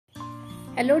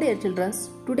Hello dear children,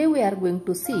 today we are going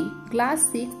to see class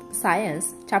 6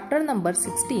 science chapter number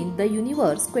 16 the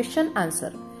universe question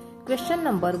answer. Question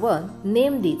number 1,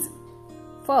 name these.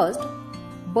 First,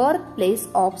 birthplace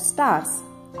of stars.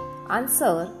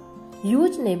 Answer,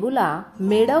 huge nebula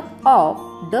made up of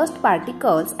dust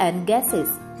particles and gases.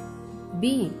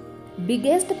 B,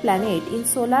 biggest planet in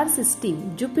solar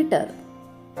system, Jupiter.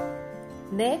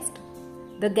 Next,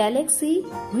 the galaxy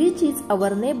which is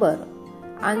our neighbor.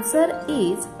 Answer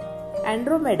is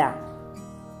Andromeda.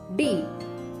 D,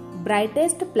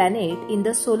 brightest planet in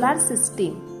the solar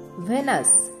system,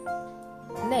 Venus.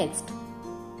 Next,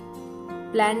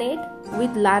 planet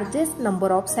with largest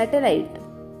number of satellites.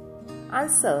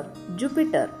 Answer,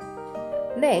 Jupiter.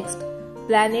 Next,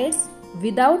 planets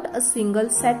without a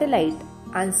single satellite.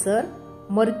 Answer,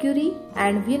 Mercury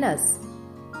and Venus.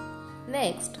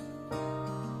 Next,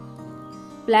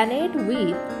 planet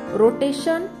with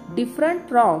rotation different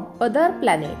from other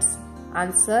planets.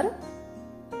 Answer,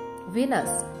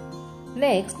 Venus.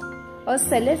 Next, a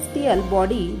celestial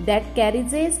body that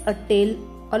carries a tail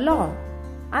along.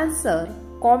 Answer,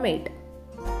 comet.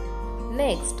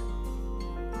 Next,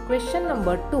 question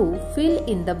number 2, fill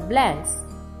in the blanks.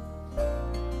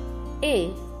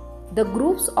 A, the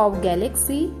groups of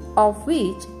galaxy of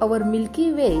which our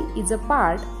Milky Way is a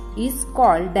part is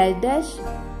called dash dash.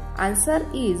 Answer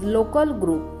is local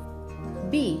group.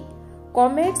 B,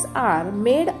 comets are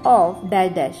made of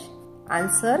dash dash.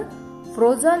 Answer,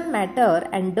 frozen matter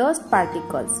and dust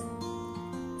particles.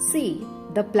 C,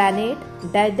 the planet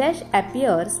dash dash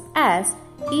appears as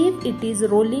if it is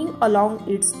rolling along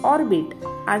its orbit.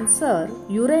 Answer,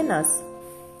 Uranus.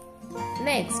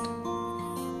 Next,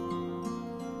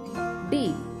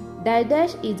 D, dash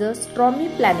dash is a stormy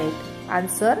planet.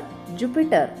 Answer,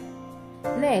 Jupiter.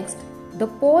 Next, the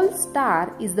pole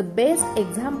star is the best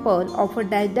example of a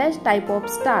dash dash type of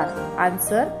star.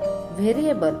 Answer,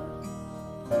 variable.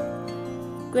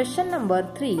 Question number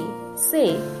 3.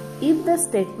 Say if the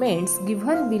statements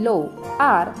given below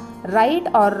are right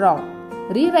or wrong.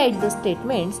 Rewrite the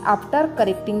statements after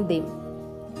correcting them.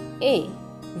 A,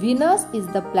 Venus is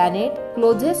the planet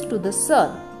closest to the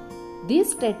Sun.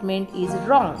 This statement is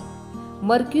wrong.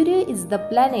 Mercury is the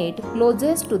planet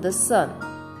closest to the Sun.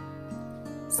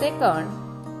 Second,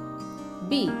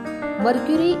 B,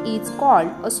 Mercury is called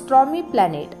a stormy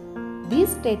planet.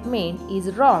 This statement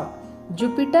is wrong.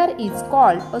 Jupiter is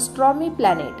called a stormy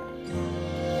planet.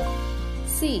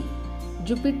 C,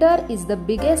 Jupiter is the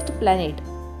biggest planet.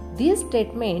 This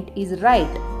statement is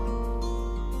right.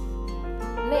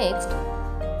 Next,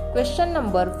 question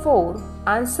number 4,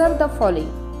 answer the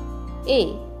following.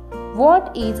 A,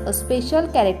 what is a special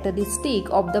characteristic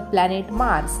of the planet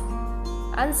Mars?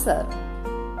 Answer,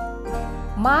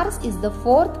 Mars is the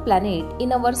 4th planet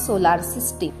in our solar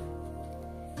system.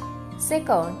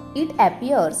 Second, it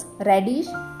appears reddish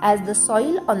as the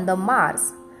soil on the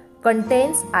Mars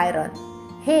contains iron.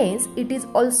 Hence, it is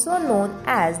also known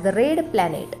as the red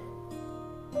planet.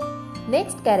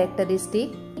 Next characteristic,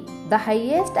 the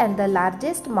highest and the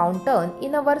largest mountain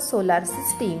in our solar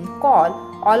system called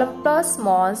Olympus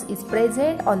Mons is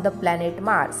present on the planet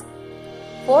Mars.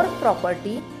 Fourth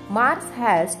property, Mars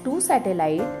has 2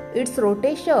 satellites. Its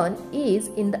rotation is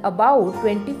in about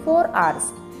 24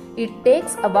 hours. It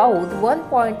takes about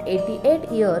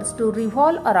 1.88 years to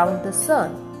revolve around the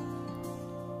Sun.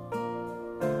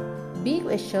 B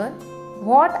question,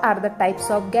 what are the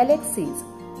types of galaxies?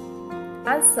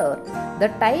 Answer, the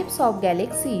types of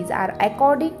galaxies are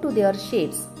according to their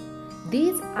shapes.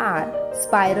 These are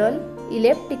spiral,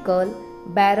 elliptical,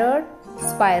 barred,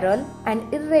 spiral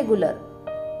and irregular.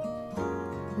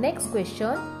 Next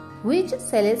question, which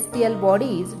celestial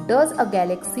bodies does a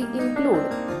galaxy include?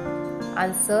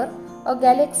 Answer, a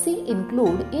galaxy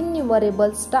includes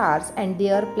innumerable stars and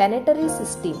their planetary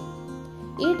system.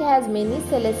 It has many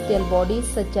celestial bodies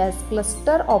such as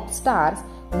cluster of stars,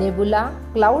 nebula,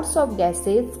 clouds of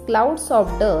gases, clouds of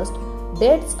dust,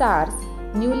 dead stars,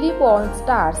 newly born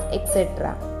stars,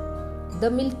 etc. The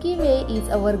Milky Way is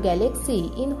our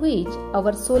galaxy in which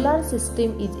our solar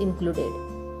system is included.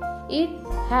 It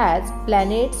has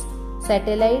planets,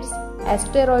 satellites,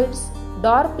 asteroids,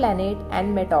 dwarf planet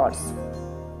and meteors.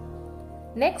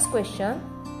 Next question.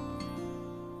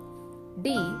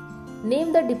 D,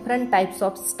 name the different types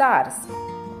of stars.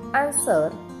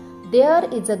 Answer, there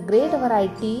is a great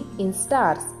variety in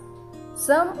stars.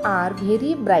 Some are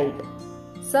very bright,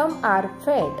 some are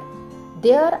faint.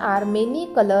 There are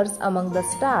many colors among the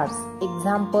stars.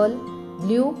 Example,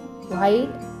 blue,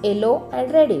 white, yellow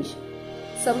and reddish.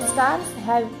 Some stars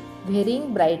have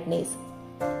varying brightness.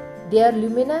 Their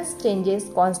luminance changes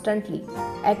constantly.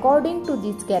 According to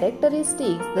these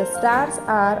characteristics, the stars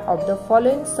are of the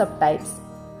following subtypes: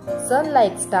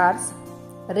 Sun-like stars,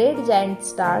 red giant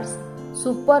stars,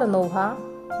 supernova,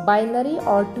 binary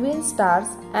or twin stars,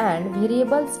 and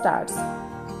variable stars.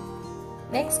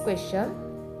 Next question.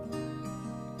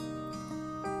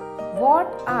 What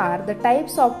are the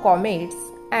types of comets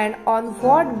and on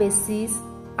what basis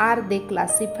are they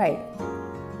classified?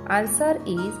 Answer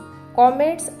is,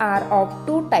 comets are of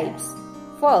two types.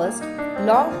 First,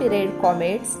 long period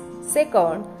comets.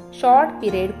 Second, short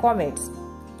period comets.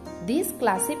 This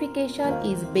classification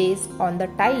is based on the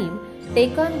time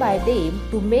taken by them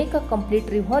to make a complete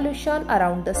revolution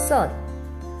around the Sun.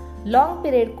 Long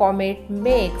period comets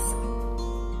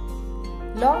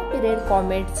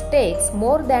takes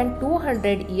more than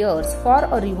 200 years for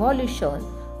a revolution,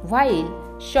 while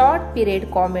short period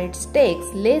comets takes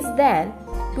less than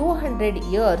 200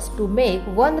 years to make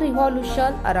one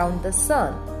revolution around the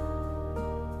Sun.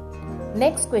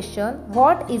 Next question.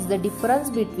 What is the difference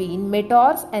between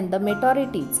meteors and the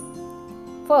meteorites?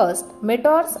 First,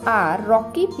 meteors are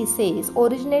rocky pieces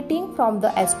originating from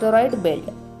the asteroid belt.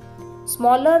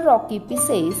 Smaller rocky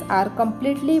pieces are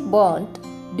completely burnt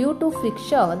due to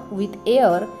friction with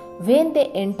air when they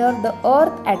enter the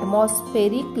Earth's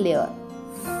atmospheric layer.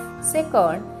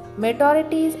 Second,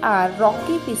 meteorites are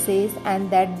rocky pieces and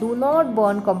that do not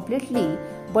burn completely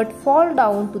but fall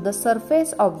down to the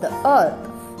surface of the Earth.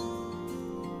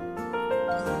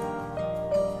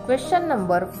 Question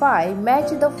number 5.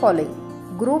 Match the following: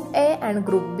 Group A and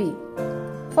Group B.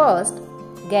 First,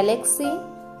 galaxy,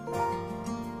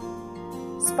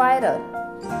 spiral.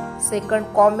 Second,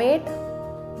 comet,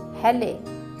 Halley.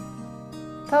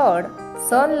 Third,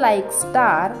 sun-like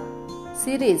star,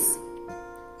 Ceres.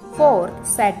 Fourth,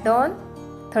 Saturn,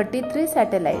 33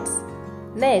 satellites.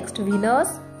 Next,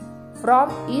 Venus,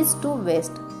 from east to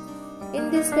west. In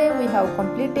this way, we have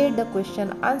completed the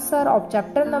question answer of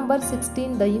chapter number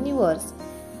 16, the universe.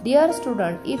 Dear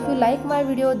student, if you like my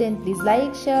video, then please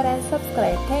like, share and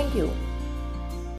subscribe. Thank you.